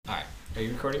Are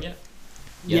you recording yet?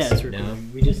 Yeah, Yes, it's recording.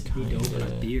 no? We just need to open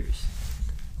up beers.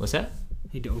 What's that?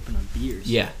 Need to open up beers.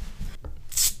 Yeah.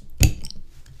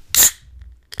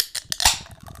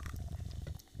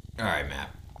 All right, Matt.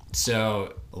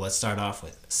 So let's start off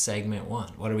with segment 1.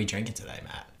 What are we drinking today,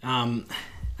 Matt?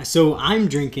 So I'm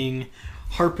drinking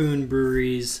Harpoon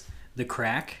Brewery's The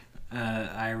Crack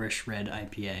Irish Red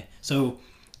IPA. So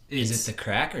Is it the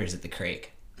crack or is it the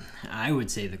crake? I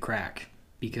would say The Crack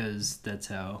because that's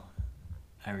how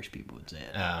Irish people would say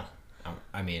it.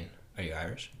 I mean, are you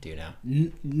Irish? Do you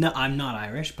know? No, I'm not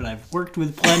Irish, but I've worked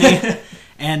with plenty,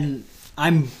 and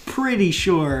I'm pretty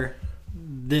sure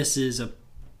this is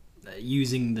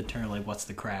using the term like "what's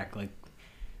the crack?" like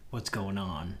what's going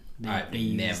on. I've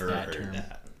use never heard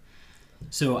that.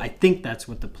 So I think that's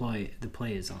what the play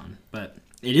is on. But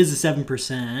it is a 7%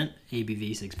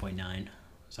 ABV, 6.9.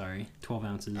 Sorry, 12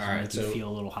 ounces. All right, make so you feel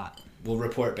a little hot. We'll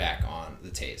report back on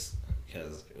the taste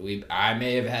because I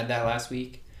may have had that last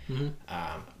week,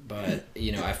 but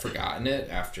I've forgotten it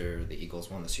after the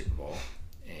Eagles won the Super Bowl,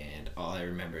 and all I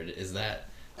remembered is that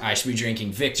I should be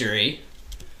drinking Victory.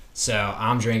 So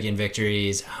I'm drinking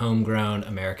Victory's homegrown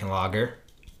American lager.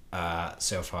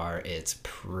 So far, it's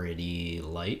pretty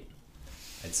light.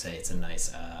 I'd say it's a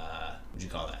nice, what'd you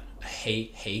call that? A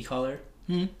hay color?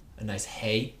 A nice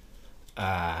hay.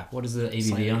 What is the ABV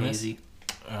Slightly on this? hazy.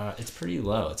 It's pretty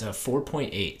low. It's a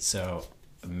 4.8. So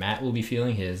Matt will be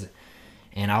feeling his,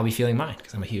 and I'll be feeling mine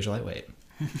because I'm a huge lightweight.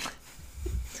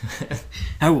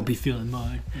 I will be feeling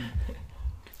mine.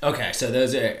 Okay, so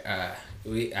those are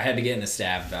I had to get in a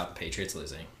stab about the Patriots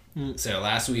losing. So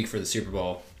last week for the Super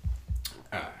Bowl,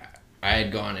 I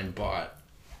had gone and bought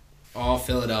all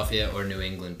Philadelphia or New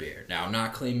England beer. Now I'm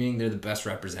not claiming they're the best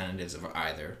representatives of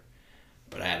either,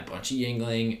 but I had a bunch of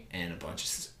Yuengling and a bunch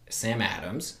of Sam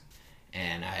Adams,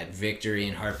 and I had Victory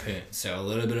and Harpoon. So a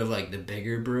little bit of like the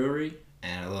bigger brewery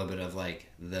and a little bit of like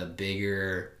the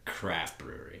bigger craft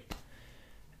brewery.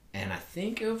 And I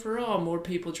think overall more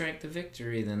people drank the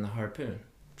Victory than the Harpoon.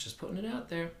 Just putting it out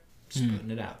there. Putting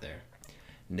it out there.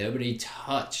 Nobody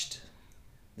touched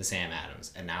the Sam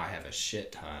Adams, and now I have a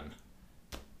shit ton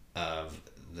of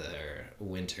their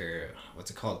winter, what's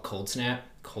it called? Cold Snap?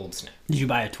 Cold Snap. Did you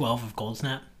buy a 12 of Cold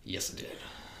Snap? Yes, I did.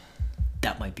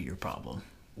 That might be your problem.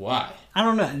 Why? I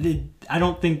don't know. I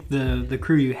don't think the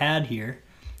crew you had here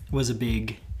was a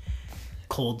big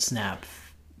Cold Snap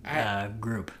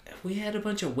group. We had a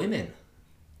bunch of women.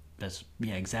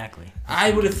 Yeah, exactly.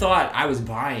 I would have thought I was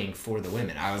buying for the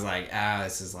women. I was like,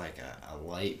 this is like a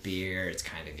light beer. It's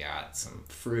kind of got some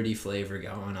fruity flavor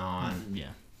going on. Yeah.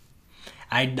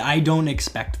 I don't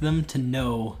expect them to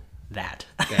know that.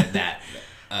 that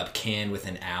a can with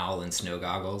an owl and snow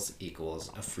goggles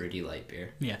equals a fruity light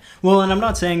beer. Yeah. Well, and I'm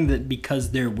not saying that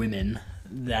because they're women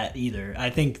that either. I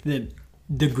think that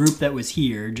the group that was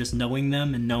here, just knowing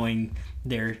them and knowing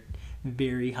their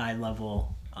very high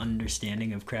level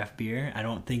understanding of craft beer, I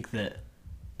don't think that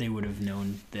they would have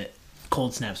known that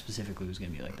Cold Snap specifically was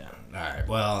going to be like that. All right.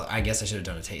 Well, I guess I should have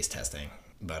done a taste testing,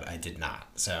 but I did not.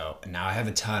 So now I have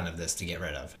a ton of this to get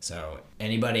rid of. So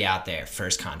anybody out there,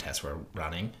 first contest we're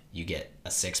running, you get a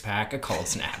 6-pack of Cold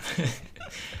Snap.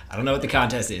 I don't know what the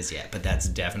contest is yet, but that's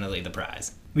definitely the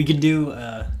prize. We could do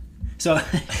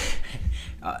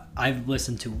I've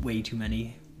listened to way too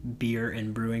many beer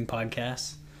and brewing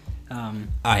podcasts.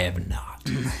 I have not.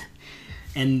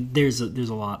 And there's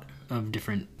a lot of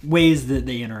different ways that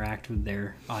they interact with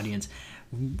their audience.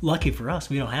 Lucky for us,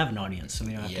 we don't have an audience, so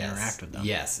we don't have to interact with them.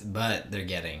 Yes, but they're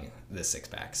getting the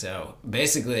 6-pack. So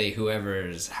basically,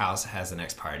 whoever's house has the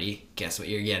next party, guess what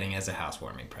you're getting as a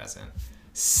housewarming present?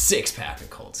 6-pack of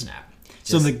Cold Snap.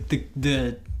 So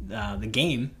the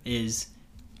game is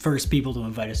first people to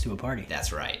invite us to a party.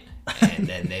 That's right. And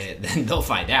then they'll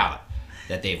find out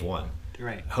that they've won.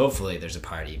 Right. Hopefully there's a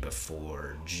party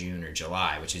before June or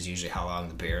July, which is usually how long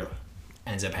the beer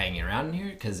ends up hanging around in here,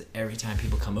 because every time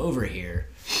people come over here,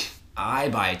 I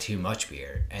buy too much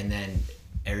beer, and then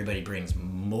everybody brings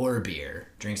more beer,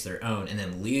 drinks their own, and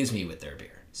then leaves me with their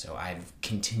beer. So I've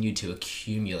continued to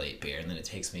accumulate beer, and then it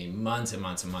takes me months and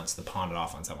months and months to pawn it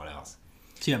off on someone else.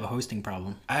 So you have a hosting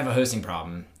problem. I have a hosting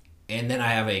problem, and then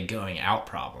I have a going out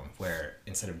problem, where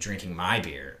instead of drinking my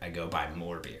beer, I go buy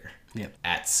more beer. Yep.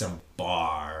 At some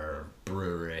bar,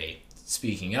 brewery.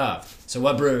 Speaking of, so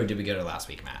what brewery did we go to last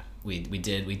week, Matt? We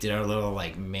did our little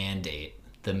like mandate.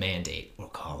 The mandate, we'll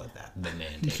call it that. The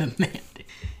mandate. The mandate.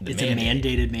 It's mandate.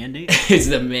 a mandated mandate. It's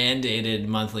the mandated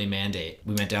monthly mandate.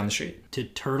 We went down the street To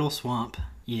Turtle Swamp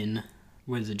in,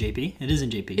 what is it, JP? It is in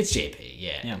JP. It's JP,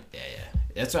 yeah.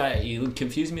 That's why you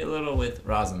confused me a little with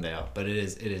Rosendale, but it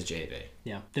is JP.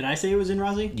 Yeah. Did I say it was in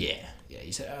Rossi? Yeah.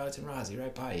 You said, oh, it's in Rossi,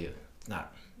 right by you.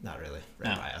 Not really.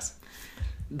 Right by us.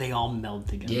 They all meld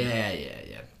together.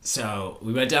 Yeah. So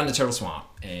we went down to Turtle Swamp,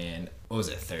 and what was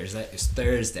it, Thursday? It was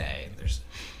Thursday. There's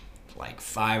like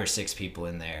 5 or 6 people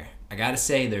in there. I gotta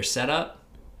say, their setup,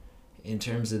 in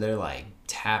terms of their like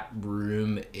tap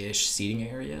room-ish seating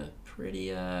area,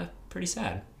 pretty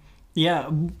sad. Yeah,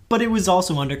 but it was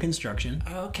also under construction.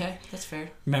 Okay, that's fair.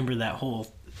 Remember that whole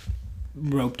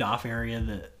roped off area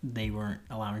that they weren't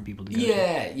allowing people to go to?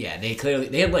 Yeah.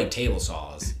 They had like table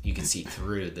saws. You could see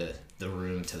through the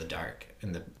room to the dark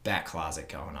and the back closet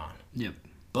going on. Yep.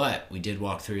 But we did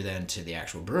walk through then to the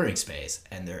actual brewing space,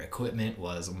 and their equipment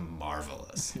was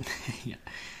marvelous.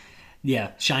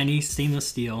 Yeah, shiny stainless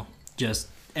steel. Just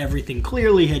everything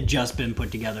clearly had just been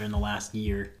put together in the last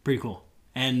year. Pretty cool.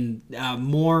 And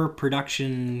more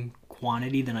production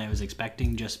quantity than I was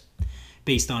expecting, just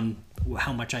based on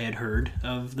how much I had heard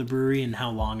of the brewery and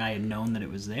how long I had known that it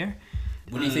was there.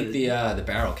 What do you think the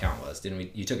barrel count was? Didn't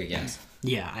we? You took a guess.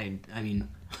 Yeah, I mean,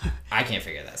 I can't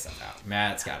figure that stuff out.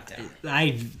 Matt's got it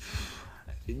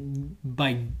down.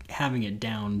 By having it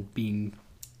down, being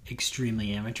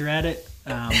extremely amateur at it,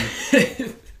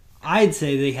 I'd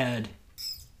say they had,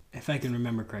 if I can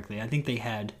remember correctly, I think they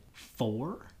had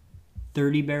 4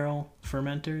 30-barrel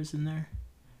fermenters in there,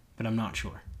 but I'm not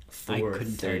sure. 4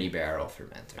 30-barrel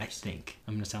fermenters. I think.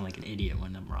 I'm going to sound like an idiot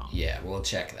when I'm wrong. Yeah, we'll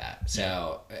check that.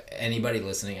 So anybody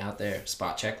listening out there,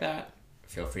 spot check that.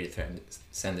 Feel free to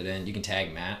send it in. You can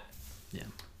tag Matt. Yeah.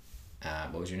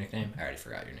 What was your nickname? I already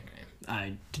forgot your nickname.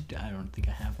 I don't think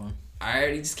I have one. I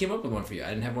already just came up with one for you. I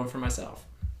didn't have one for myself.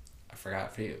 I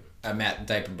forgot for you. Matt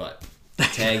Diaper Butt.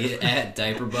 Tag it at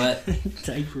Diaper Butt.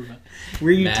 Diaper Butt. Where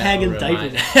are you Matt tagging Diaper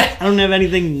Butt? I don't have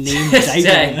anything named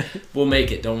Diaper Butt. We'll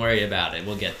make it. Don't worry about it.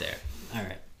 We'll get there. All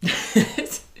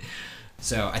right.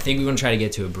 So I think we want to try to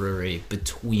get to a brewery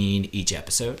between each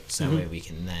episode, so that way we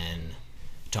can then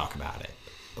talk about it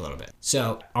a little bit.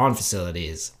 So on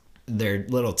facilities, their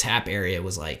little tap area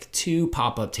was like 2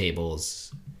 pop-up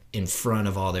tables in front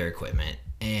of all their equipment,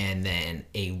 and then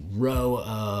a row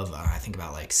of I think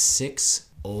about like 6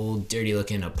 old dirty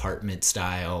looking apartment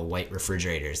style white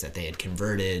refrigerators that they had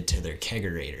converted to their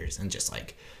kegerators and just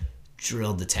like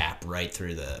drilled the tap right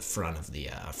through the front of the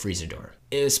freezer door.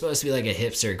 It was supposed to be like a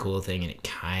hipster cool thing, and it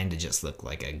kind of just looked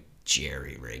like a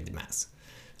jerry-rigged mess.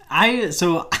 I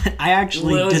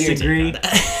actually disagree.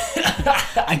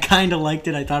 I kind of liked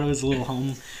it. I thought it was a little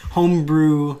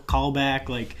homebrew callback.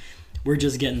 Like, we're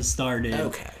just getting started.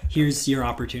 Okay. Here's your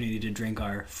opportunity to drink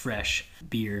our fresh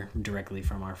beer directly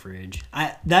from our fridge.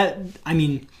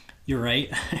 You're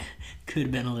right. Could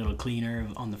have been a little cleaner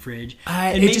on the fridge.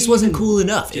 It just wasn't cool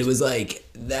enough. It was like,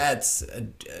 that's a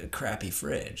crappy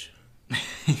fridge.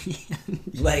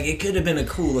 Like, it could have been a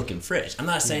cool looking fridge. I'm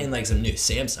not saying like some new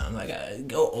Samsung. Like,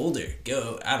 go older.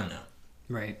 I don't know.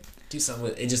 Right. Do something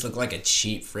with it. Just looked like a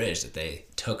cheap fridge that they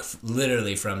took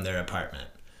literally from their apartment.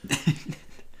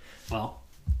 Well,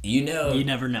 you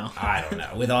never know. I don't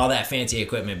know. With all that fancy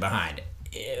equipment behind it,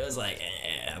 it was like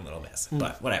a little mess.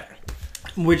 But whatever.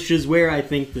 Which is where I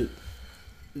think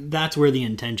that's where the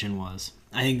intention was.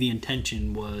 I think the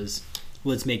intention was,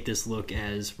 let's make this look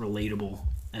as relatable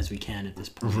as we can at this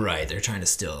point. Right. They're trying to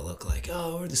still look like,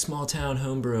 oh, we're the small town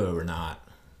homebrew. We're not.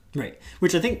 Right.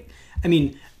 Which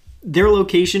their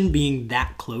location being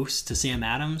that close to Sam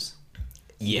Adams,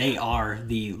 they are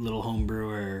the little home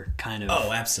brewer kind of.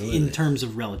 Oh, absolutely. In terms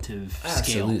of relative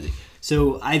scale. Absolutely.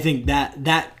 So I think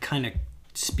that kind of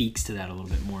speaks to that a little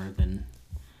bit more than.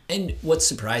 And what's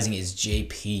surprising is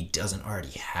JP doesn't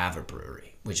already have a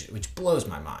brewery, which blows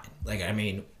my mind. Like, I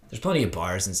mean, there's plenty of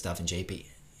bars and stuff in JP,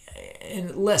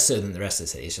 and less so than the rest of the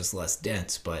city. It's just less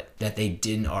dense. But that they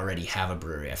didn't already have a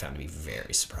brewery, I found to be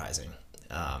very surprising.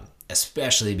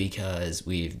 Especially because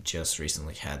we've just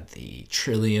recently had the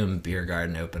Trillium Beer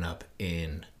Garden open up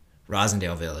in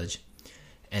Rosendale Village.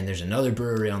 And there's another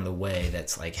brewery on the way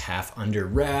that's like half under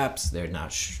wraps. They're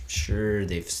not sure.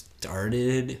 They've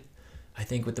started, I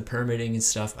think, with the permitting and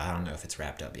stuff. I don't know if it's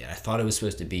wrapped up yet. I thought it was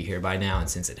supposed to be here by now, and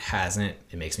since it hasn't,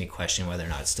 it makes me question whether or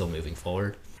not it's still moving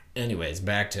forward. Anyways,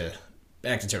 back to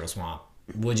Turtle Swamp.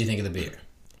 What'd you think of the beer?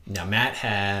 Now, Matt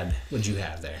what'd you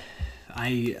have there?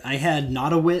 I had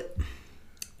Not a Wit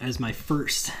as my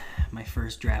first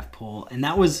draft pull, and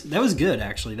that was good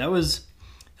actually. That was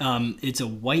it's a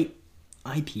white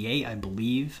IPA, I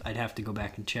believe. I'd have to go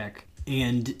back and check.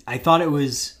 And I thought it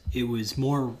was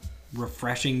more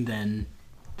refreshing than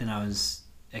I was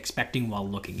expecting while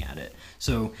looking at it.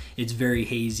 So it's very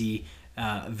hazy,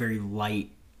 very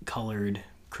light colored,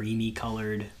 creamy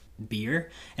colored beer,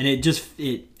 and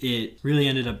it really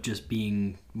ended up just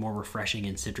being more refreshing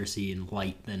and citrusy and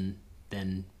light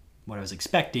than what I was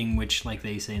expecting, which, like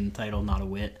they say in the title, not a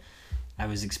wit. I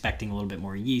was expecting a little bit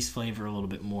more yeast flavor, a little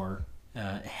bit more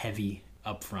heavy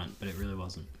up front, but it really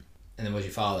wasn't. And then what did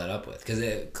you follow that up with? Because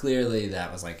clearly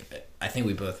that was like, I think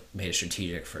we both made a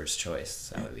strategic first choice,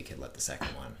 so that way we could let the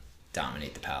second one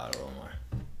dominate the palate a little more.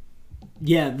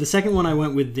 Yeah, the second one I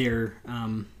went with their,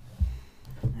 I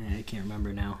can't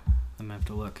remember now. I'm gonna have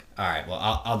to look. All right, well,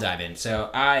 I'll dive in.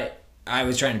 So I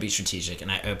was trying to be strategic,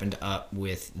 and I opened up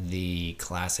with the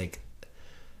classic,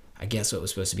 I guess what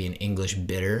was supposed to be an English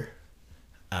bitter.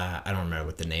 I don't remember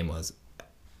what the name was.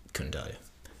 Couldn't tell you.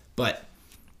 But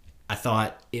I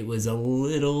thought it was a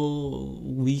little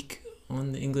weak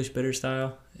on the English bitter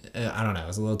style. I don't know. It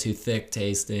was a little too thick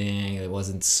tasting. It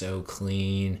wasn't so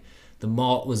clean. The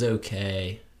malt was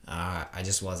okay. I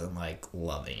just wasn't, like,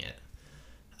 loving it.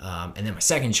 And then my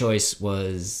second choice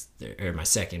was, my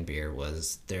second beer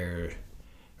was their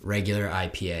regular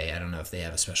IPA. I don't know if they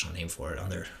have a special name for it. On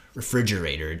their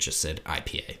refrigerator, it just said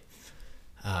IPA.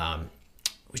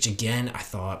 Which, again, I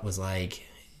thought was, like,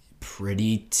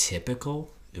 pretty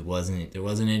typical. There wasn't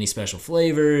any special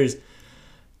flavors.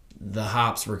 The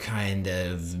hops were kind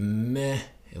of meh.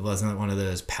 It wasn't one of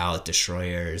those palate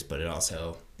destroyers, but it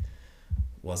also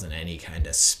wasn't any kind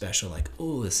of special, like,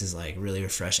 oh, this is, like, really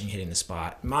refreshing, hitting the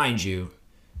spot. Mind you,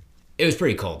 it was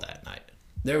pretty cold that night.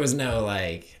 There was no,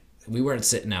 like, we weren't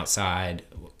sitting outside.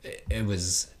 It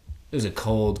was a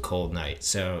cold night.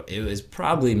 So it was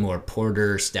probably more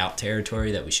porter, stout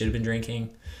territory that we should have been drinking.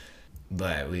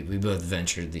 But we both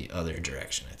ventured the other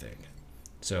direction, I think.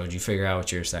 So did you figure out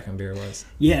what your second beer was?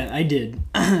 Yeah, I did.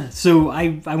 So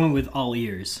I went with All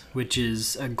Ears, which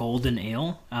is a golden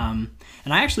ale, and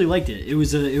I actually liked it. It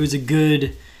was a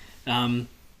good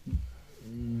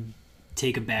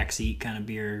take a backseat kind of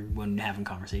beer when having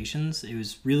conversations. It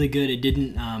was really good. It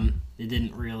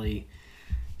didn't really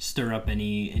stir up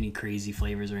any crazy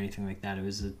flavors or anything like that.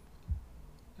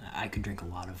 I could drink a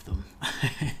lot of them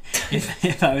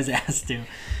if I was asked to.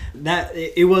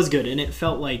 It was good, and it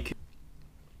felt like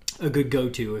a good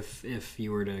go-to if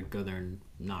you were to go there and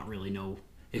not really know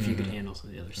if you could handle some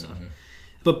of the other stuff.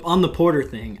 But on the porter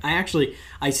thing,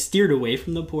 I steered away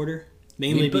from the porter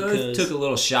mainly because we both took a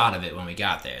little shot of it when we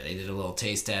got there. They did a little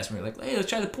taste test, and we were like, "Hey, let's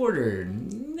try the porter."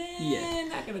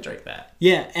 Not gonna drink that.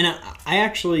 Yeah, and I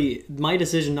actually, my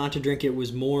decision not to drink it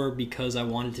was more because I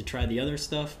wanted to try the other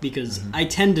stuff, because I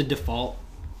tend to default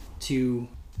to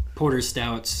porter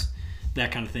stouts,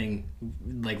 that kind of thing,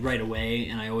 like right away,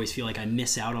 and I always feel like I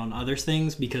miss out on other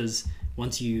things because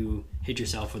once you hit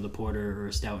yourself with a porter or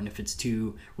a stout, and if it's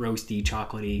too roasty,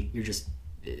 chocolatey,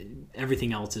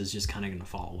 everything else is just kind of going to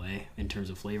fall away in terms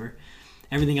of flavor.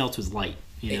 Everything else was light,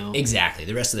 you know? Exactly.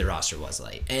 The rest of the roster was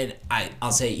light. And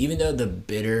I'll say, even though the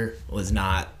bitter was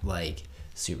not, like,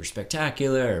 super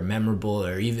spectacular or memorable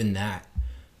or even that,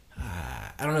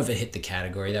 I don't know if it hit the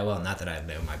category that well. Not that I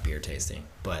know my beer tasting,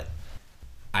 but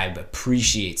I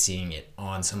appreciate seeing it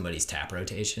on somebody's tap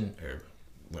rotation or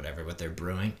whatever, what they're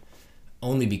brewing,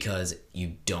 only because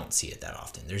you don't see it that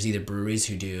often. There's either breweries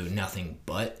who do nothing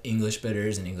but English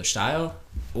bitters and English style,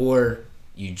 or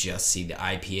you just see the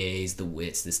IPAs, the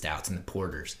wits, the stouts, and the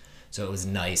porters. So it was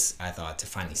nice, I thought, to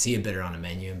finally see a bitter on a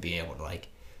menu and be able to, like,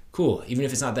 cool, even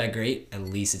if it's not that great, at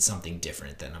least it's something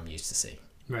different than I'm used to seeing.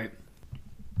 Right.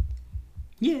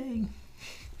 Yay.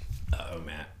 Oh,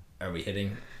 Matt, are we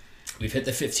hitting... We've hit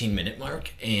the 15-minute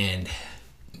mark, and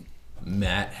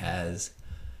Matt has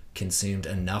consumed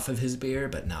enough of his beer,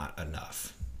 but not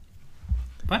enough.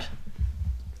 What?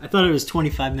 I thought it was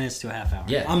 25 minutes to a half hour.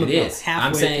 Yeah, it is.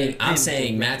 I'm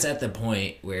saying Matt's at the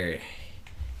point where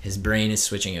his brain is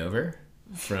switching over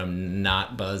from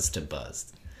not buzzed to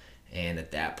buzzed. And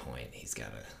at that point, he's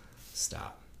got to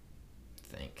stop,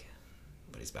 think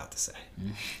what he's about to say.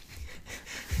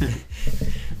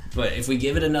 But if we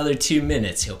give it another 2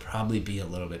 minutes, he'll probably be a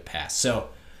little bit past. So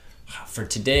for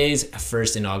today's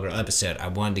first inaugural episode, I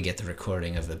wanted to get the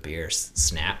recording of the beer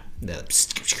snap.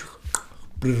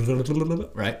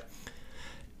 Right?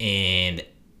 And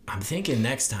I'm thinking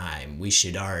next time we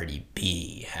should already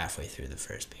be halfway through the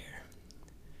first beer.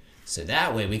 So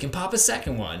that way we can pop a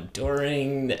second one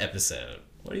during the episode.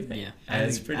 What do you think? Yeah,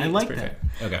 I like that.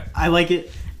 Okay. I like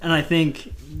it, and I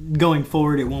think going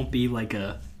forward it won't be like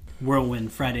a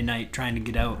whirlwind Friday night trying to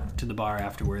get out to the bar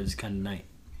afterwards kind of night.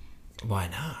 Why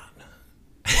not?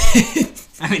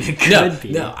 I mean, it could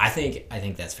be. No, I think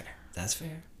that's fair. That's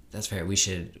fair. We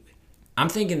should... I'm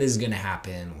thinking this is going to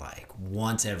happen like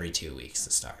once every 2 weeks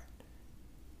to start.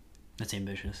 That's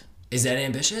ambitious. Is that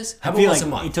ambitious? How I about feel once like a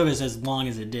month? it took us as long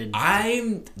as it did.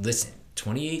 Listen,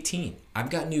 2018. I've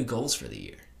got new goals for the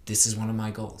year. This is one of my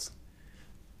goals.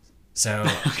 So,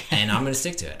 and I'm going to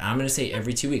stick to it. I'm going to say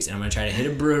every 2 weeks. And I'm going to try to hit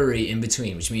a brewery in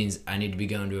between, which means I need to be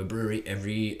going to a brewery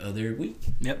every other week.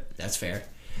 Yep. That's fair.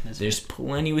 There's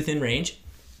plenty within range.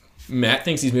 Matt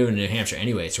thinks he's moving to New Hampshire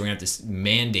anyway, so we're going to have to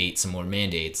mandate some more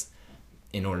mandates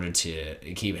in order to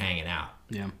keep hanging out.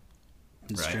 Yeah.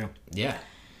 That's true. Yeah.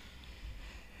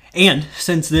 And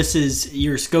since this is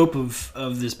your scope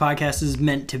of this podcast is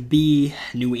meant to be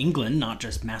New England, not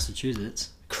just Massachusetts.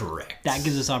 Correct. That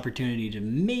gives us opportunity to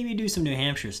maybe do some New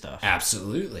Hampshire stuff.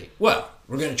 Absolutely. Well,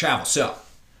 we're going to travel. So,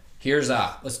 here's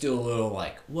let's do a little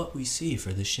like what we see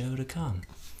for the show to come.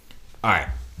 All right.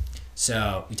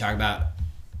 So, we talk about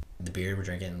the beer we're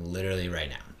drinking literally right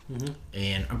now. Mm-hmm.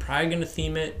 And I'm probably going to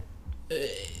theme it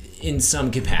in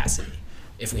some capacity.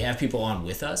 If we have people on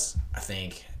with us, I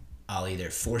think I'll either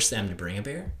force them to bring a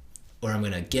beer or I'm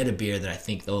going to get a beer that I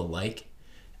think they'll like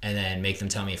and then make them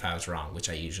tell me if I was wrong, which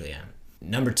I usually am.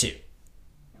 Number 2,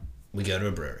 we go to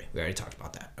a brewery. We already talked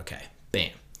about that. Okay, bam.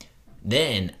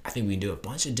 Then I think we can do a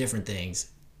bunch of different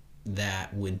things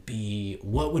that would be,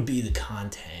 what would be the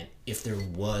content if there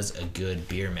was a good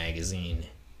beer magazine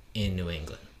in New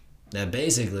England? That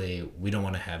basically, we don't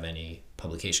want to have any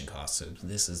publication costs, so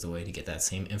this is the way to get that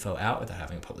same info out without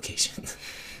having a publication.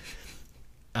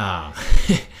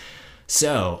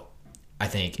 So, I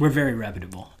think we're very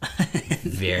reputable.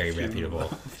 Very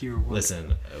reputable.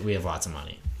 Listen, we have lots of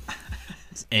money.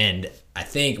 And I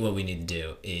think what we need to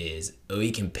do is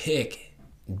we can pick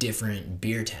different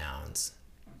beer towns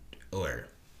or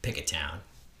pick a town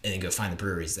and then go find the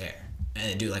breweries there and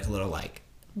then do like a little like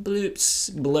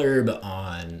blurb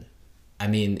on, I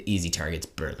mean, easy target's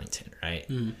Burlington, right?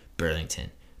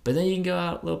 Burlington. But then you can go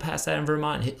out a little past that in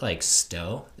Vermont and hit like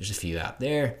Stowe. There's a few out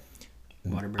there.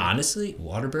 Waterbury. Honestly,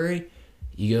 Waterbury.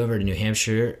 You go over to New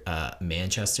Hampshire,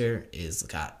 Manchester is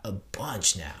got a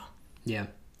bunch now. Yeah.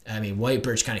 I mean, White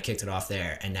Birch kind of kicked it off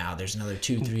there, and now there's another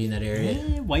 2, 3 in that area.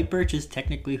 White Birch is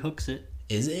technically Hooks It.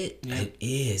 Is it? Yeah. It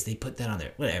is. They put that on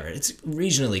there. Whatever. It's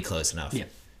regionally close enough. Yeah.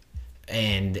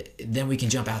 And then we can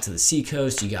jump out to the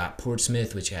seacoast. You got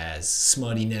Portsmouth, which has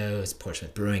Smutty Nose,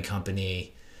 Portsmouth Brewing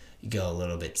Company. You go a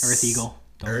little bit... Earth Eagle.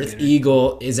 Earth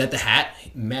Eagle. Is that the hat?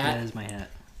 Matt? That is my hat.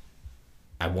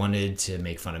 I wanted to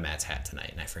make fun of Matt's hat tonight,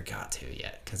 and I forgot to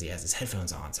yet because he has his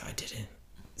headphones on, so I didn't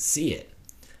see it.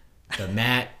 But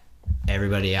Matt,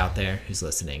 everybody out there who's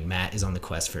listening, Matt is on the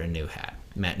quest for a new hat.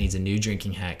 Matt needs a new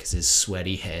drinking hat because his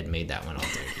sweaty head made that one all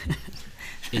dirty.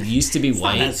 It used to be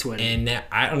white, and now,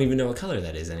 I don't even know what color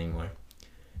that is anymore.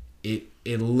 It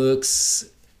looks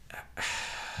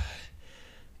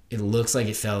like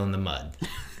it fell in the mud,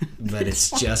 but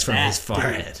it's just from his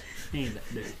forehead. Ain't that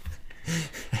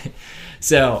dirty?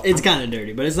 So it's kind of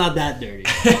dirty, but it's not that dirty.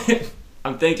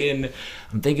 I'm thinking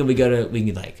we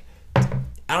can like,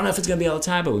 I don't know if it's gonna be all the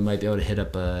time, but we might be able to hit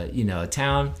up a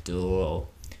town, do a little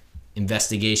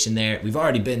investigation there. We've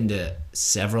already been to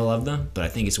several of them, but I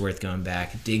think it's worth going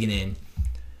back, digging in,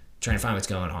 trying to find what's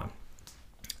going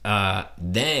on.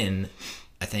 Then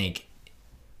I think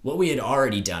what we had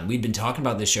already done, we'd been talking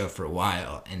about this show for a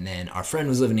while, and then our friend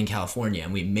was living in California,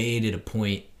 and we made it a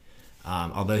point.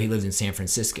 Although he lived in San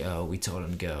Francisco, we told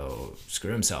him to go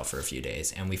screw himself for a few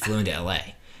days, and we flew into LA.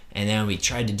 And then we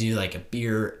tried to do like a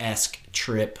beer-esque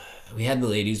trip. We had the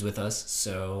ladies with us,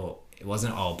 so it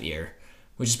wasn't all beer,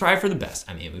 which is probably for the best.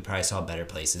 I mean, we probably saw better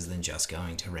places than just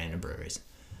going to random breweries.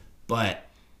 But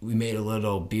we made a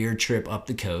little beer trip up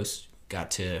the coast,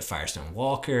 got to Firestone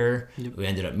Walker. Yep. We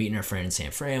ended up meeting our friend in San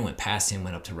Fran, went past him,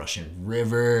 went up to Russian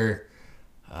River.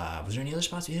 Was there any other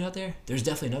spots we hit out there? There's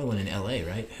definitely another one in LA,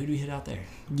 right? Who do we hit out there?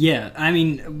 Yeah, I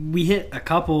mean, we hit a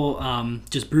couple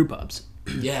just brew pubs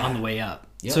on the way up.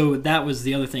 Yep. So that was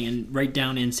the other thing, and right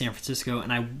down in San Francisco,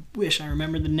 and I wish I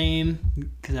remembered the name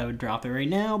because I would drop it right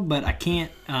now, but I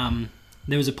can't.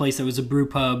 There was a place that was a brew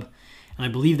pub, and I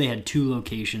believe they had 2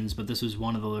 locations, but this was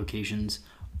one of the locations.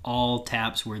 All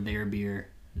taps were their beer.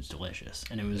 It was delicious,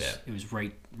 and it was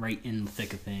right in the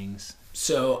thick of things.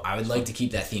 So I would like to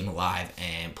keep that theme alive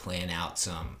and plan out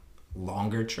some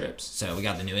longer trips. So we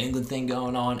got the New England thing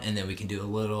going on, and then we can do a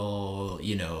little,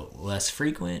 less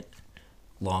frequent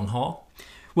long haul.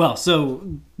 Well,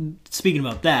 so speaking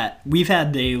about that, we've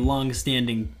had the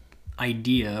long-standing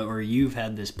idea, or you've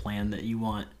had this plan that you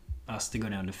want us to go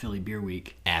down to Philly Beer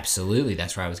Week. Absolutely.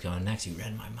 That's where I was going next. You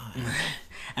read my mind.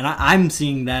 And I'm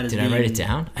seeing that as Did I write it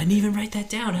down? I didn't even write that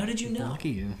down. How did you know? Lucky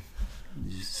you.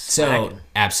 So,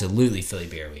 absolutely Philly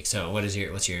Beer Week. So, what are you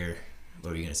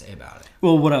going to say about it?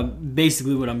 Well, what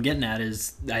I'm getting at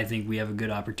is I think we have a good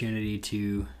opportunity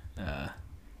to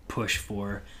push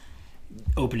for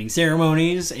opening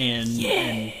ceremonies and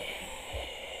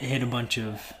hit a bunch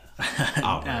of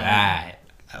all right.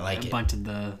 I like a it. bunch of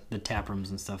the tap rooms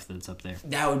and stuff that's up there.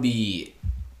 That would be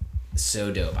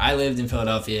so dope. I lived in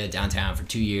Philadelphia downtown for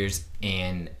 2 years,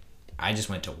 and I just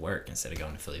went to work instead of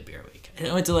going to Philly Beer Week. And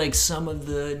I went to like some of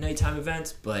the nighttime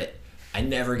events, but I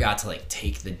never got to like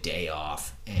take the day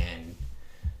off and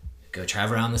go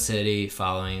travel around the city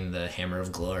following the Hammer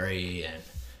of Glory and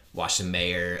watch the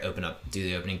mayor do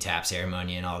the opening tap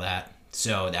ceremony and all that.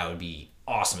 So that would be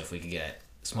awesome if we could get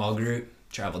a small group,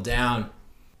 travel down.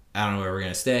 I don't know where we're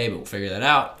going to stay, but we'll figure that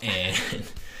out. And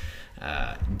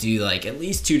do like at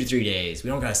least 2 to 3 days. We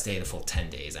don't got to stay the full 10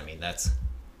 days. I mean,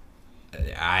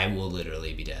 I will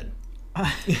literally be dead.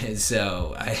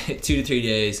 So 2 to 3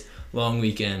 days, long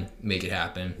weekend, make it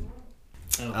happen.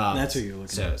 That's what you're looking at.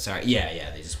 So sorry.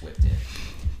 Yeah, they just whipped in.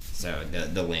 So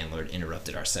the landlord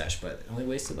interrupted our sesh, but only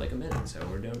wasted like a minute. So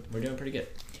we're doing pretty good.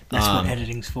 That's what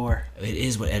editing's for. It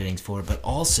is what editing's for, but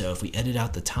also if we edit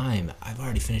out the time, I've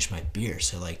already finished my beer,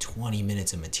 so like 20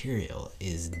 minutes of material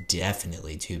is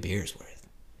definitely 2 beers worth.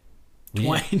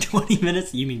 20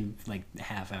 minutes? You mean like a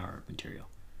half hour of material?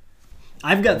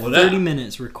 I've got 30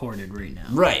 minutes recorded right now.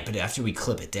 Right, but after we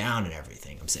clip it down and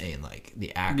everything, I'm saying like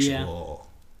the actual...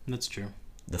 Yeah, that's true.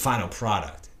 The final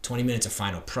product. 20 minutes of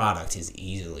final product is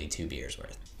easily 2 beers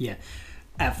worth. Yeah,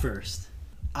 at first.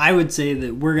 I would say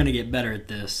that we're going to get better at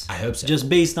this. I hope so. Just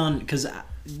based on... Because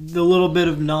the little bit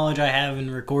of knowledge I have in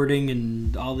recording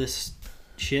and all this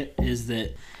shit is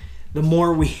that the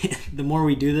more we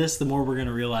do this, the more we're going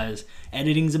to realize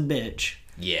editing's a bitch.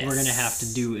 Yes. We're going to have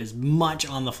to do as much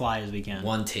on the fly as we can.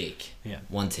 One take. Yeah.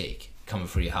 One take. Coming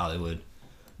for you, Hollywood.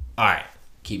 All right.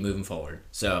 Keep moving forward.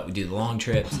 So we do the long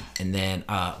trips, and then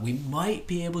we might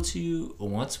be able to,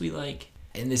 once we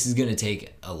and this is going to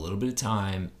take a little bit of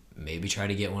time, maybe try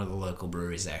to get one of the local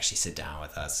breweries to actually sit down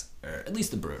with us, or at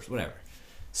least the brewers, whatever.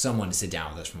 Someone to sit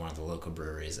down with us from one of the local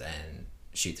breweries and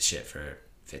shoot the shit for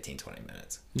 15, 20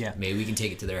 minutes. Yeah. Maybe we can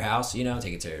take it to their house, take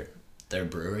it to their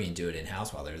brewery and do it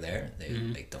in-house while they're there. They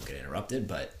don't get interrupted,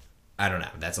 but I don't know.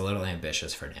 That's a little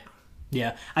ambitious for now.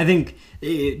 Yeah, I think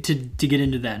to get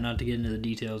into that, not to get into the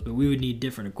details, but we would need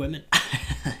different equipment.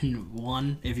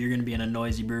 One, if you're going to be in a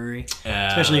noisy brewery,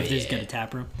 especially if there's got a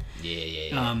tap room.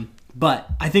 Yeah. But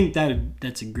I think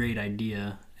that's a great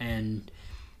idea, and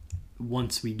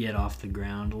once we get off the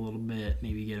ground a little bit,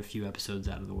 maybe get a few episodes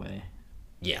out of the way.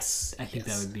 Yes. I think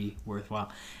that would be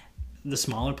worthwhile. The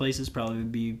smaller places probably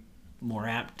would be more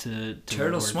apt to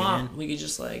Turtle Swamp. We could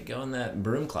just go in that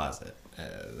broom closet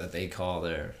that they call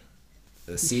the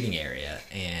seating area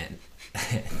and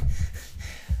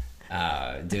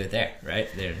do it there, right?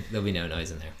 There'll be no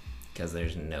noise in there because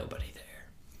there's nobody there.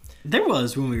 There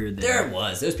was when we were there. There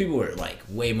was. Those people were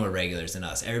way more regulars than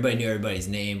us. Everybody knew everybody's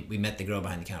name. We met the girl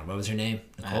behind the counter. What was her name?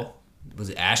 Nicole? Was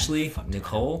it Ashley?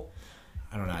 Nicole?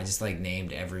 I don't know. I just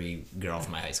named every girl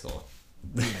from my high school.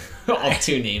 All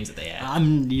 2 names that they had.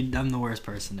 I'm the worst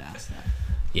person to ask that.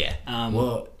 Yeah.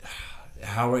 Well,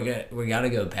 how we gotta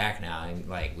go back now,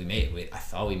 and I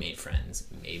thought we made friends.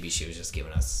 Maybe she was just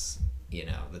giving us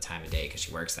the time of day because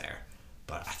she works there,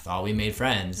 but I thought we made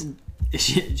friends.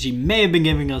 She may have been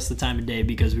giving us the time of day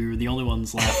because we were the only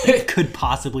ones left that could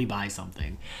possibly buy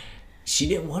something. She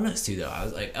didn't want us to though. I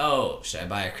was like, oh, should I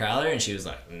buy a crowler? And she was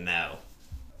like, no.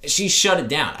 She shut it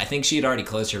down. I think she had already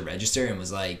closed her register and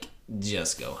was like,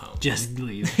 just go home. Just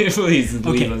leave. Please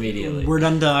leave immediately. We're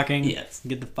done talking. Yes.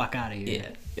 Get the fuck out of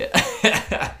here.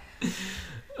 Yeah.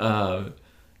 All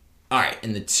right.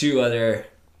 And the 2 other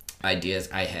ideas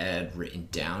I had written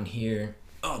down here.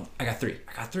 Oh, I got 3.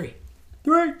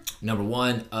 Right. Number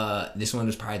 1, this one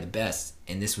was probably the best.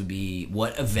 And this would be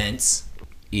what events,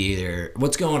 either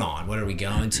what's going on, what are we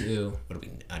going to, what are we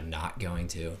not going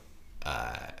to,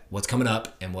 what's coming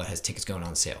up, and what has tickets going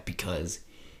on sale. Because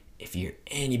if you're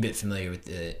any bit familiar with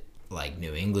the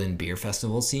New England beer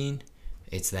festival scene,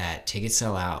 it's that tickets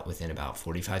sell out within about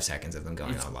 45 seconds of them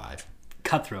going on live.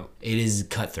 Cutthroat. It is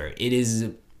cutthroat. It is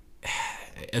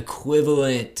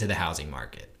equivalent to the housing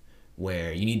market,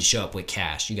 where you need to show up with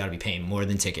cash. You got to be paying more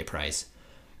than ticket price.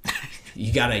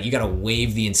 You gotta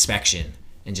waive the inspection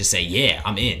and just say, yeah,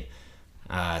 I'm in.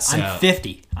 I'm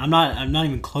 50. I'm not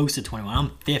even close to 21.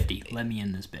 I'm 50. Let me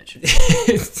in this bitch.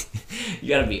 You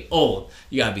gotta be old.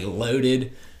 You gotta be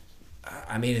loaded.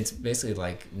 I mean, it's basically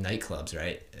like nightclubs,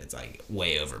 right? It's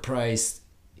way overpriced.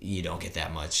 You don't get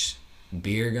that much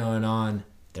beer going on.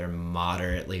 They're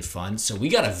moderately fun. So we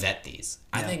gotta vet these.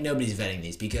 Yeah. I think nobody's vetting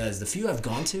these because the few I've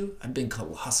gone to, I've been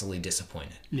colossally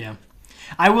disappointed. Yeah.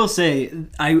 I will say,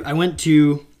 I went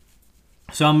to...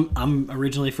 So I'm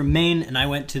originally from Maine, and I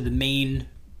went to the Maine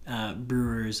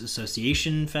Brewers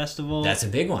Association Festival. That's a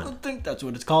big I one. think that's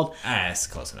what it's called. That's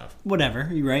close enough. Whatever,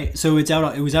 you're right. So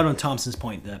it was out on Thompson's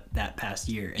Point that past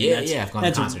year. And I've gone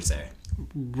to concerts there.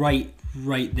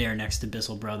 Right there next to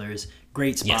Bissell Brothers.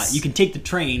 Great spot. Yes. You can take the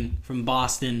train from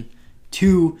Boston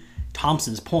to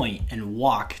Thompson's Point and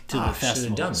walk to the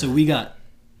festival. Done so that. we got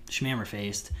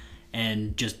schmammer-faced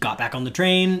and just got back on the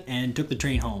train and took the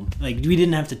train home. Like, we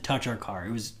didn't have to touch our car.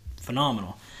 It was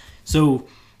phenomenal. So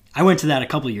I went to that a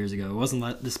couple years ago. It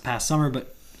wasn't this past summer,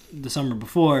 but the summer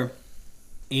before.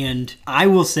 And I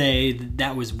will say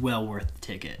that was well worth the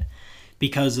ticket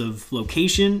because of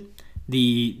location,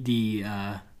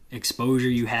 the exposure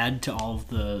you had to all of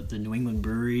the New England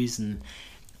breweries. And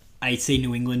I say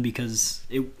New England because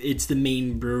it's the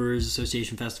main Brewers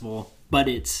Association Festival, but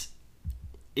it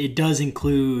does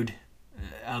include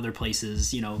other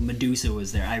places. You know, Medusa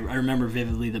was there. I remember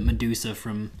vividly that Medusa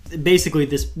from basically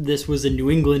this was a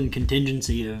New England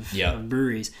contingency of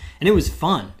breweries, and it was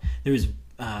fun. There was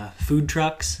food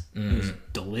trucks. It was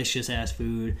delicious ass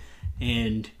food,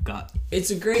 and it's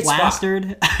a great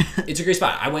plastered. spot. It's a great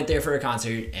spot. I went there for a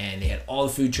concert, and they had all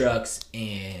the food trucks,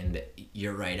 and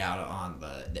you're right out on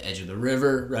the edge of the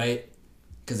river, right?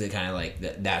 Because it kind of like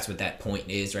that's what that point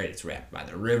is, right? It's wrapped by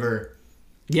the river.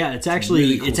 Yeah, it's actually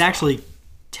really cool spot. actually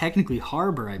technically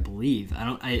harbor, I believe.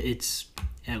 It's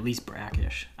at least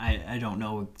brackish. I don't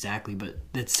know exactly, but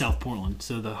it's South Portland,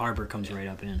 so the harbor comes right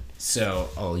up in. So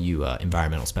all you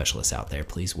environmental specialists out there,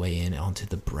 please weigh in onto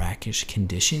the brackish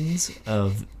conditions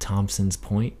of Thompson's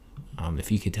Point.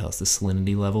 If you could tell us the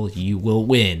salinity level, you will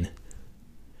win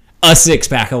a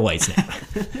 6-pack of White Snap.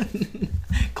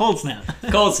 Cold Snap.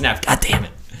 Cold Snap. God damn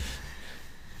it.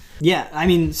 Yeah, I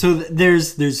mean, so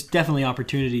there's definitely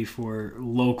opportunity for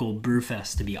local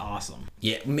brewfest to be awesome.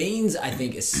 Yeah, Maine's, I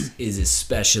think, is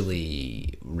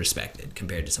especially respected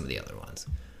compared to some of the other ones.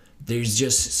 There's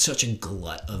just such a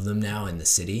glut of them now in the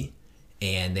city,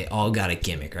 and they all got a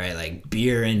gimmick, right? Like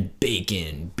beer and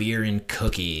bacon, beer and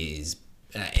cookies,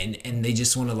 and they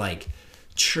just want to like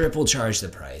triple charge the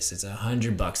price. It's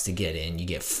 $100 to get in. You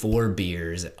get 4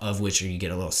 beers, of which you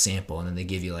get a little sample, and then they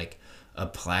give you like a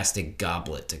plastic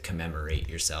goblet to commemorate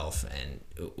yourself, and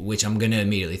which I'm gonna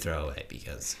immediately throw away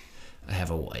because I have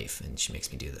a wife and she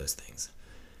makes me do those things.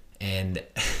 And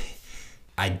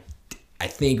I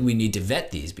think we need to vet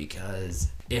these,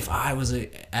 because if I was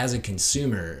as a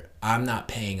consumer, I'm not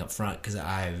paying up front because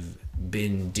I've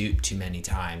been duped too many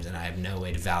times and I have no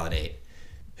way to validate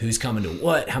who's coming to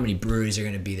what, how many breweries are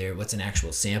going to be there, what's an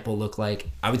actual sample look like.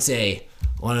 I would say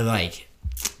one of like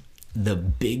the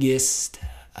biggest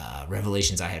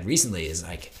revelations I had recently is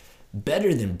like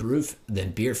better than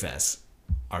Beer Fest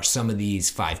are some of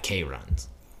these 5K runs.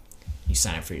 You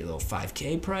sign up for your little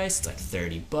 5K price, it's like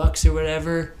 $30 or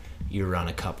whatever. You run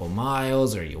a couple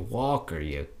miles, or you walk, or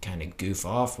you kind of goof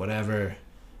off, whatever.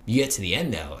 You get to the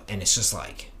end though, and it's just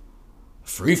like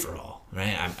free for all,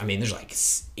 right? I mean, there's like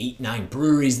 8-9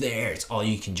 breweries there. It's all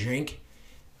you can drink.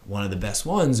 One of the best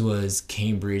ones was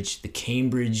the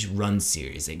Cambridge Run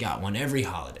Series. They got one every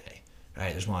holiday,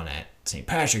 right? There's one at St.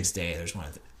 Patrick's Day. There's one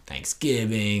at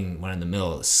Thanksgiving, one in the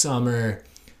middle of the summer,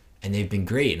 and they've been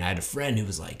great. And I had a friend who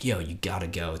was like, yo, you gotta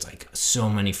go. It's like so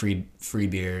many free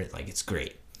beer. Like, it's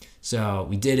great. So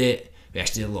we did it. We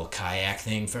actually did a little kayak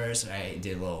thing first. I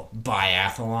did a little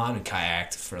biathlon and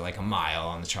kayaked for like a mile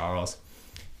on the Charles.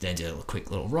 Then did a quick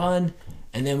little run.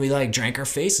 And then we like drank our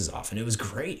faces off, and it was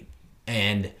great.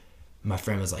 And my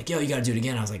friend was like, yo, you got to do it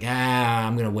again. I was like,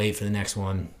 I'm going to wait for the next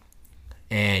one.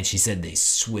 And she said they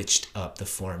switched up the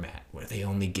format where they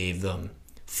only gave them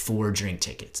 4 drink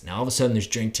tickets. Now all of a sudden there's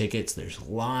drink tickets, there's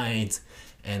lines,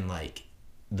 and like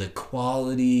the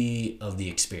quality of the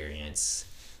experience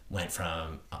went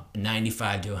from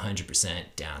 95 to 100%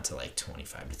 down to like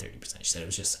 25 to 30%. She said it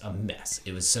was just a mess.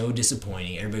 It was so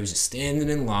disappointing. Everybody was just standing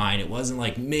in line. It wasn't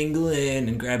like mingling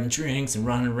and grabbing drinks and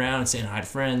running around and saying hi to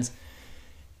friends.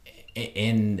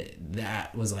 And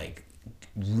that was like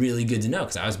really good to know,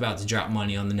 because I was about to drop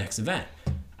money on the next event.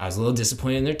 I was a little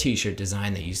disappointed in their t-shirt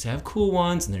design. They used to have cool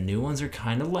ones, and their new ones are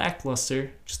kind of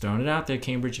lackluster. Just throwing it out there,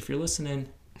 Cambridge, if you're listening.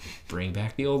 Bring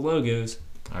back the old logos.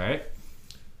 All right?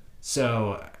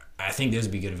 So I think those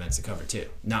would be good events to cover too.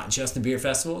 Not just the beer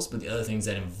festivals, but the other things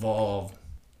that involve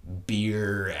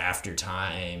beer after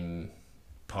time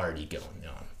party going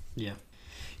on. Yeah.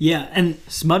 Yeah, and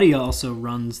Smutty also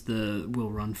runs the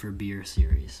Will Run for Beer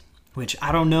series, which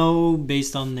I don't know,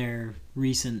 based on their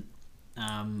recent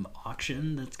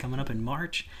auction that's coming up in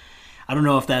March. I don't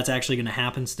know if that's actually going to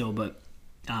happen still, but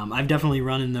I've definitely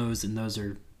run in those, and those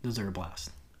are a blast.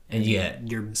 And you get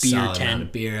your beer solid tent amount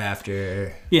of beer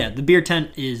after. Yeah, the beer tent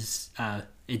is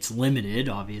It's limited,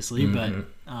 obviously, but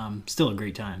still a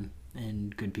great time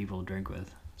and good people to drink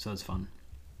with. So it's fun.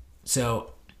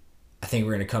 So I think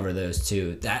we're going to cover those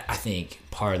two. That, I think,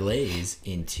 parlays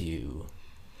into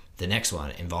the next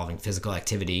one involving physical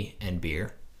activity and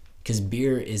beer. Because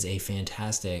beer is a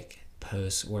fantastic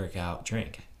post-workout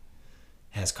drink.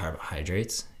 It has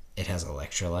carbohydrates. It has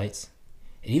electrolytes.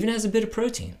 It even has a bit of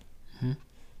protein.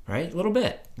 Right? A little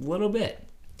bit.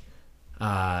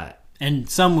 And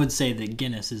some would say that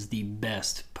Guinness is the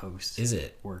best post. Is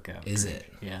it? Workout. Is drink.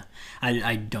 it? Yeah.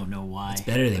 I don't know why. It's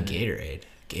better than Gatorade.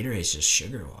 Gatorade's just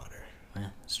sugar water. Yeah,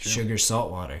 it's true. Sugar,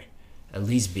 salt water. At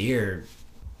least beer,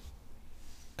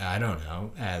 I don't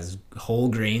know, has whole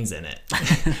grains in it.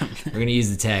 We're going to use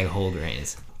the tag whole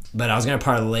grains. But I was going to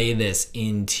parlay this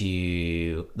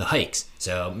into the hikes.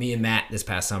 So me and Matt this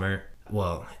past summer,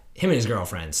 well, him and his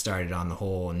girlfriend started on the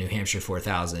whole New Hampshire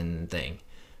 4,000 thing.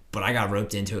 But I got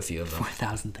roped into a few of them.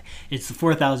 4,000 thing. It's the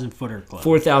 4,000 footer club.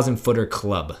 4,000 footer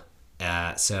club.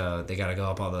 So they got to go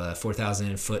up all the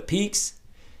 4,000 foot peaks.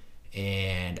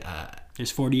 And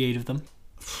there's 48 of them.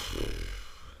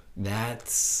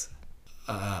 That's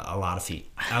a lot of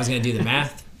feet. I was going to do the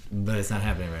math, but it's not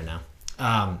happening right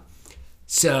now.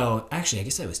 So actually, I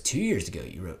guess that was 2 years ago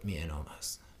you roped me in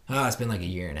almost. Oh, it's been like a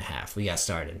year and a half. We got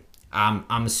started. I'm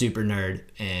a super nerd,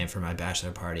 and for my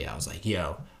bachelor party, I was like,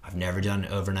 yo, I've never done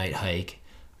an overnight hike.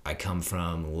 I come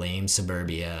from lame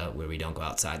suburbia where we don't go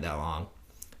outside that long.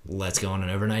 Let's go on an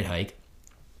overnight hike.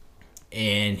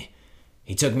 And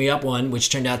he took me up one, which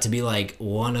turned out to be like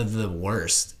one of the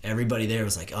worst. Everybody there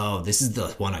was like, oh, this is the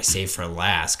one I saved for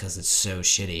last because it's so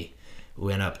shitty. We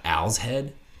went up Owl's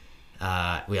Head.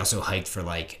 We also hiked for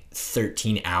like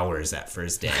 13 hours that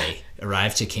first day.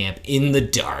 Arrived to camp in the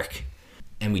dark.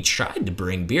 And we tried to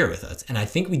bring beer with us. And I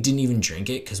think we didn't even drink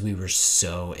it because we were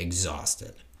so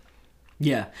exhausted.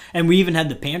 Yeah. And we even had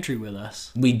the pantry with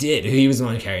us. We did. He was the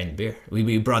one carrying the beer.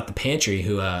 We brought the pantry,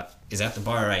 who is at the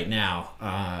bar right now.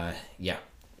 Yeah.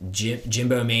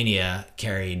 Jimbo Mania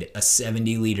carried a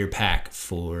 70-liter pack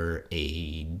for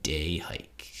a day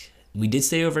hike. We did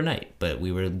stay overnight, but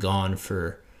we were gone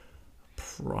for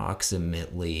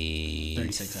approximately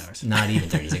 36 hours. Not even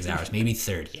 36 hours, maybe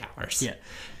 30 hours. Yeah.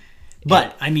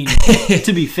 But, I mean,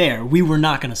 to be fair, we were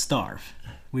not going to starve.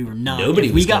 We were not.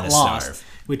 Nobody was going to lost, starve.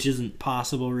 Which isn't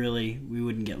possible, really. We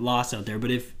wouldn't get lost out there.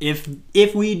 But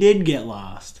if we did get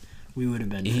lost, we would have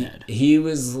been fed. He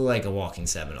was like a walking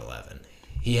 7-Eleven.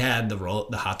 He had the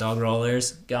hot dog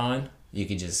rollers going. You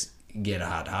could just get a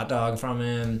hot dog from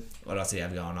him. What else did he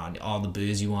have going on? All the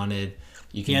booze you wanted.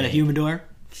 He had a humidor.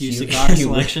 A few cigar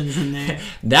selections in there.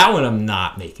 That one I'm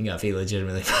not making up. He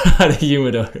legitimately had a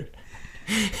humidor.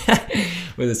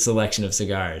 With a selection of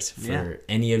cigars for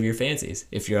any of your fancies.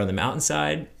 If you're on the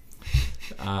mountainside,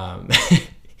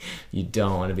 you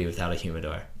don't want to be without a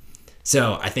humidor.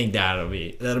 So I think that'll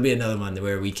be another one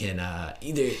where we can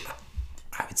either,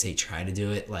 I would say, try to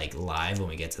do it like live when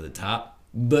we get to the top,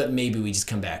 but maybe we just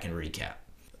come back and recap.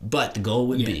 But the goal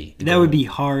would be that would be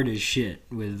hard as shit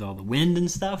with all the wind and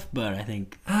stuff. But I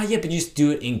think but you just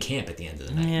do it in camp at the end of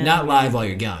the night, not live while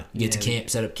you're gone. You get to camp,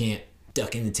 set up camp,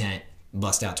 duck in the tent.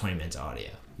 Bust out 20 minutes of audio.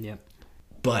 Yep.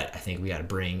 But I think we got to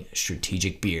bring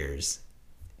strategic beers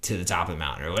to the top of the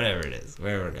mountain or whatever it is,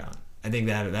 wherever we're going. I think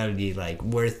that would be like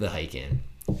worth the hike in.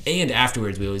 And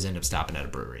afterwards, we always end up stopping at a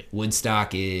brewery.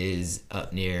 Woodstock is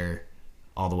up near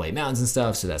all the White Mountains and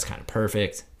stuff, so that's kind of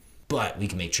perfect. But we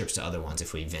can make trips to other ones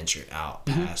if we venture out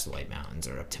past the White Mountains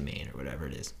or up to Maine or whatever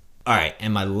it is. All right,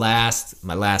 and my last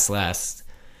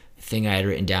thing I had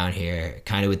written down here,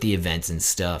 kind of with the events and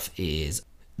stuff, is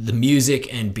the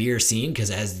music and beer scene, because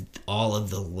as all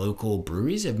of the local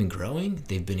breweries have been growing,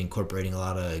 they've been incorporating a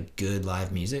lot of good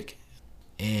live music.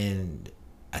 And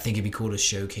I think it'd be cool to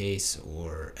showcase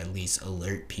or at least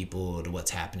alert people to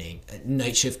what's happening.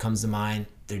 Night Shift comes to mind.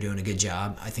 They're doing a good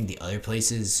job. I think the other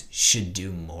places should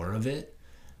do more of it.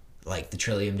 Like the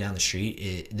Trillium down the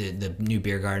street, the new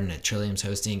beer garden that Trillium's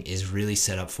hosting is really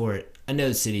set up for it. I know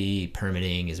the city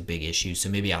permitting is a big issue, so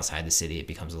maybe outside the city it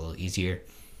becomes a little easier.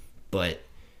 But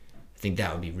I think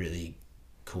that would be really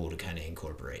cool to kind of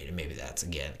incorporate, and maybe that's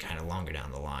again kind of longer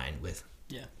down the line with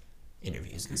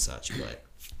interviews and such. But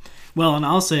well, and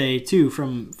I'll say too,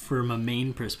 from a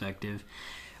Maine perspective,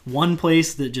 one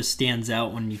place that just stands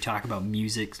out when you talk about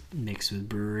music mixed with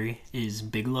brewery is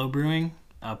Bigelow Brewing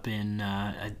up in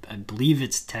I believe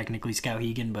it's technically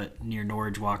Skowhegan, but near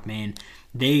Norwich Walk, Maine.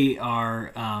 They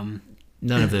are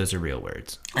none of those are real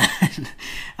words.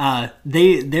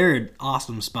 They're an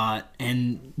awesome spot,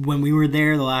 and when we were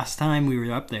there the last time we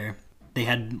were up there, they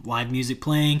had live music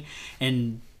playing,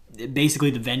 and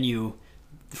basically the venue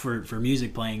for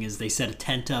music playing is they set a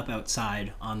tent up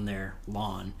outside on their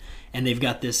lawn, and they've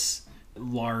got this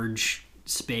large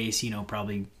space,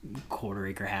 probably quarter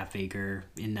acre, half acre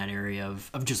in that area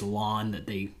of just lawn that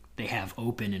they have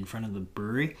open in front of the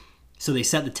brewery. So they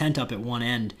set the tent up at one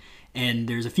end, and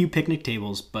there's a few picnic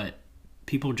tables, but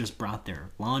people just brought their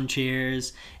lawn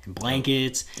chairs and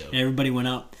blankets, and everybody went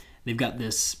up. They've got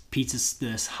this pizza,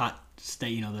 this hot,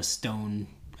 the stone,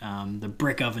 the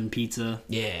brick oven pizza.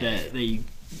 Yeah. That they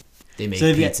make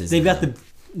pizzas. They've got them.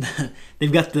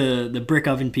 they've got the brick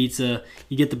oven pizza.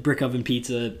 You get the brick oven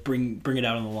pizza, bring it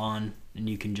out on the lawn, and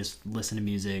you can just listen to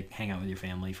music, hang out with your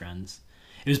family, friends.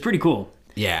 It was pretty cool.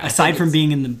 Yeah. Aside from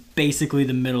being in basically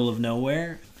the middle of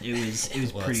nowhere, it was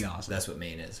pretty awesome. That's what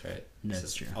Maine is, right?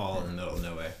 That's true. All in the middle of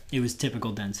nowhere. It was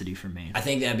typical density for Maine. I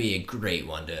think that'd be a great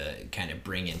one to kind of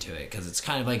bring into it because it's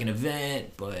kind of like an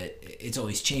event, but it's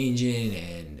always changing,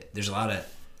 and there's a lot of.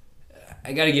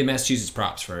 I got to give Massachusetts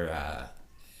props for.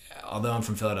 Although I'm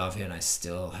from Philadelphia and I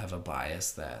still have a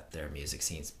bias that their music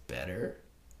scene's better,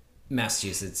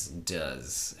 Massachusetts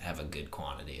does have a good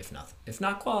quantity, if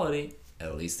not quality.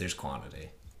 At least there's quantity.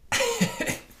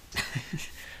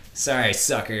 Sorry,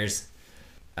 suckers.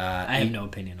 I have no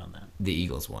opinion on that. The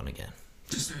Eagles won again.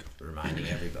 Just reminding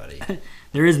everybody.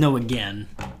 There is no again.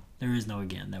 There is no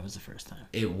again. That was the first time.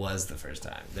 It was the first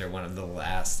time. They're one of the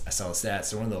last. I saw the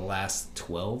stats. They're one of the last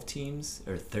 12 teams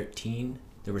or 13.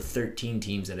 There were 13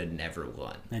 teams that had never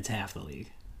won. That's half the league.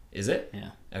 Is it?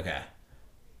 Yeah. Okay.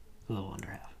 A little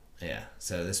under half. Yeah.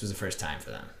 So this was the first time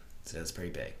for them. So it's pretty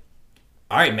big.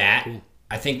 All right, Matt. Cool.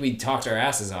 I think we talked our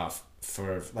asses off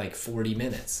for like 40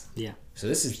 minutes. Yeah. So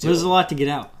this is. There's a lot to get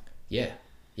out. Yeah.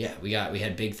 Yeah. We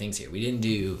had big things here. We didn't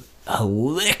do a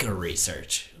lick of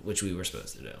research, which we were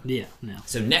supposed to do. Yeah. No.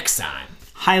 So next time.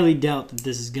 Highly doubt that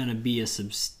this is going to be a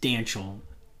substantial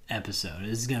episode.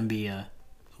 This is going to be a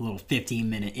little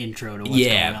 15-minute intro to what's going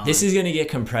on. Yeah, this is going to get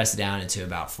compressed down into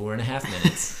about 4.5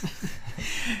 minutes.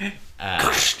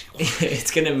 It's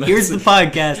going to Here's the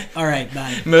podcast. All right,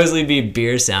 bye. Mostly be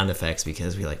beer sound effects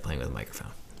because we like playing with a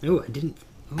microphone. Oh, I didn't.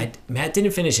 Matt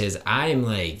didn't finish his. I'm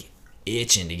like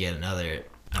itching to get another.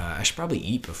 I should probably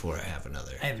eat before I have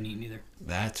another. I haven't eaten either.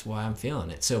 That's why I'm feeling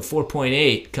it. So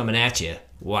 4.8 coming at you.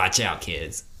 Watch out,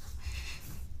 kids.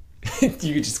 You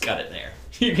can just cut it there.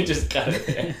 You can just cut it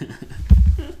there.